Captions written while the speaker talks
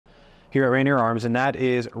here at Rainier Arms, and that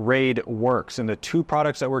is Raidworx. And the two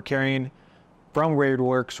products that we're carrying from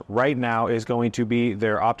Raidworx right now is going to be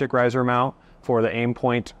their optic riser mount for the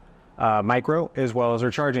Aimpoint Micro, as well as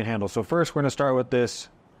their charging handle. So first, we're going to start with this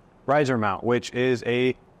riser mount, which is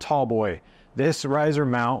a tall boy. This riser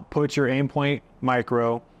mount puts your Aimpoint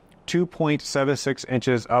Micro 2.76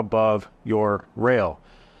 inches above your rail.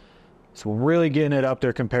 So really getting it up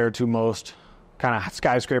there compared to most kind of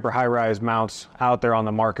skyscraper high-rise mounts out there on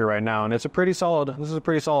the market right now. And it's a pretty solid, this is a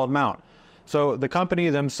pretty solid mount. So the company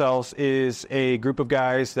themselves is a group of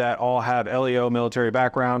guys that all have LEO military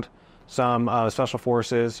background, some special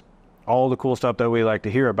forces, all the cool stuff that we like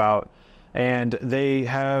to hear about. And they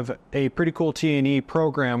have a pretty cool T&E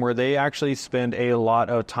program where they actually spend a lot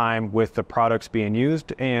of time with the products being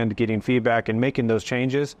used and getting feedback and making those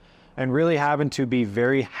changes and really having to be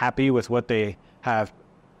very happy with what they have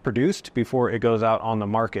produced before it goes out on the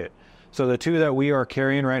market. So the two that we are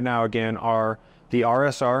carrying right now again are the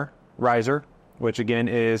RSR Riser, which again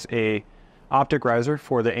is a optic riser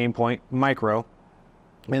for the Aimpoint Micro,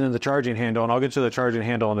 and then the charging handle, and I'll get to the charging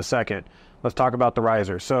handle in a second. Let's talk about the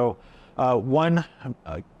riser. So one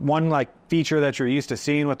like feature that you're used to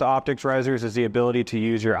seeing with the optics risers is the ability to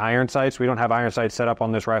use your iron sights. We don't have iron sights set up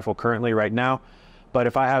on this rifle currently right now, but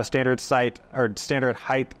if I have standard sight or standard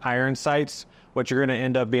height iron sights, what you're going to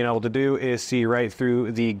end up being able to do is see right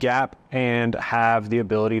through the gap and have the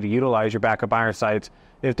ability to utilize your backup iron sights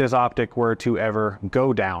if this optic were to ever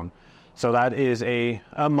go down. So that is a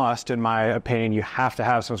must, in my opinion. You have to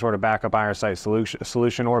have some sort of backup iron sight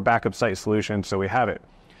solution or backup sight solution, so we have it.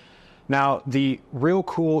 Now, the real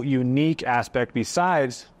cool, unique aspect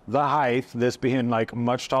besides the height, this being like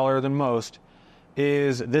much taller than most,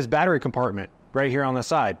 is this battery compartment right here on the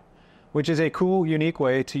side, which is a cool, unique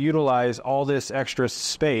way to utilize all this extra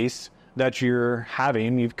space that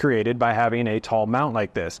you've created by having a tall mount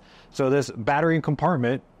like this. So this battery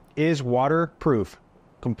compartment is waterproof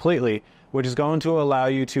completely, which is going to allow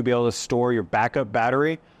you to be able to store your backup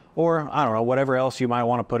battery, or I don't know, whatever else you might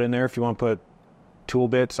want to put in there. If you want to put tool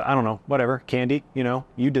bits, I don't know, whatever, candy,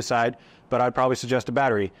 you decide, but I'd probably suggest a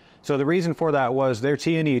battery. So the reason for that was their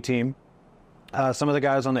T&E team, some of the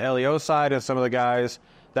guys on the LEO side and some of the guys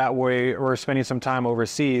that were spending some time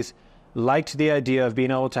overseas liked the idea of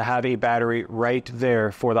being able to have a battery right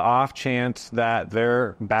there for the off chance that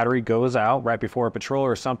their battery goes out right before a patrol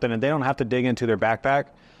or something and they don't have to dig into their backpack.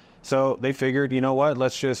 So they figured, you know what,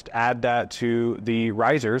 let's just add that to the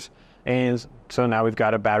risers. And so now we've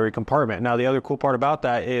got a battery compartment. Now the other cool part about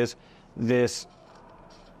that is this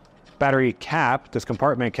battery cap, this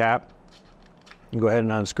compartment cap, you can go ahead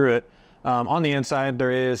and unscrew it. On the inside,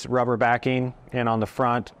 there is rubber backing, and on the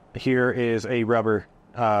front here is a rubber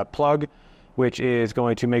plug, which is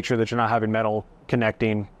going to make sure that you're not having metal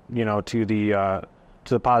connecting, to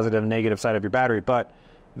the positive and negative side of your battery. But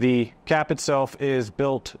the cap itself is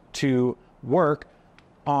built to work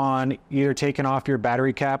on either taking off your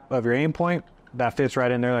battery cap of your Aimpoint. That fits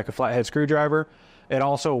right in there like a flathead screwdriver. It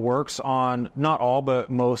also works on not all,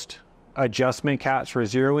 but most adjustment caps for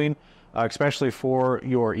zeroing, especially for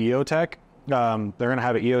your EOTech. They're going to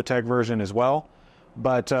have an EOTech version as well.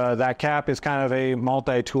 But that cap is kind of a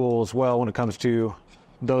multi-tool as well when it comes to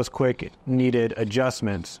those quick needed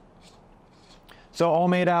adjustments. So all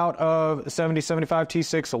made out of 7075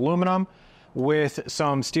 T6 aluminum with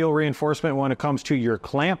some steel reinforcement when it comes to your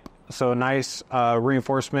clamp. So nice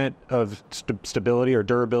reinforcement of stability or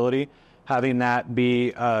durability, having that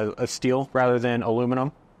be a steel rather than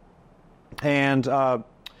aluminum. And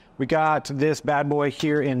we got this bad boy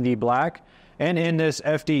here in the black and in this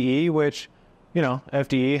FDE, which,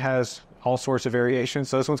 FDE has all sorts of variations.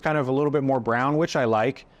 So this one's kind of a little bit more brown, which I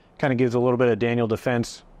like. Kind of gives a little bit of Daniel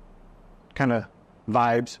Defense kind of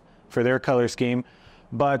vibes for their color scheme.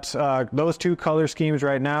 But those two color schemes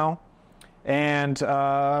right now, and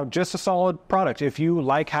just a solid product. If you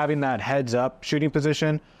like having that heads up shooting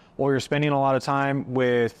position, or you're spending a lot of time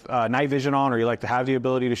with night vision on, or you like to have the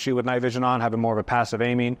ability to shoot with night vision on, having more of a passive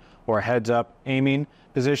aiming or a heads up aiming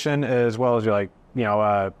position, as well as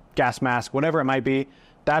you're gas mask, whatever it might be,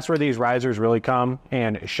 that's where these risers really come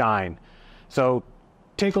and shine. So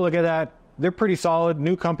take a look at that. They're pretty solid.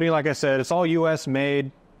 New company, like I said, it's all US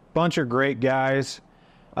made, bunch of great guys.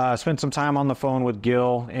 Spent some time on the phone with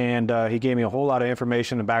Gil, and he gave me a whole lot of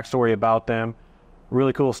information and backstory about them.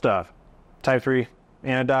 Really cool stuff. Type 3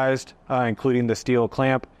 anodized, including the steel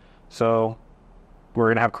clamp. So we're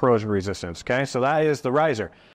going to have corrosion resistance. Okay, so that is the riser.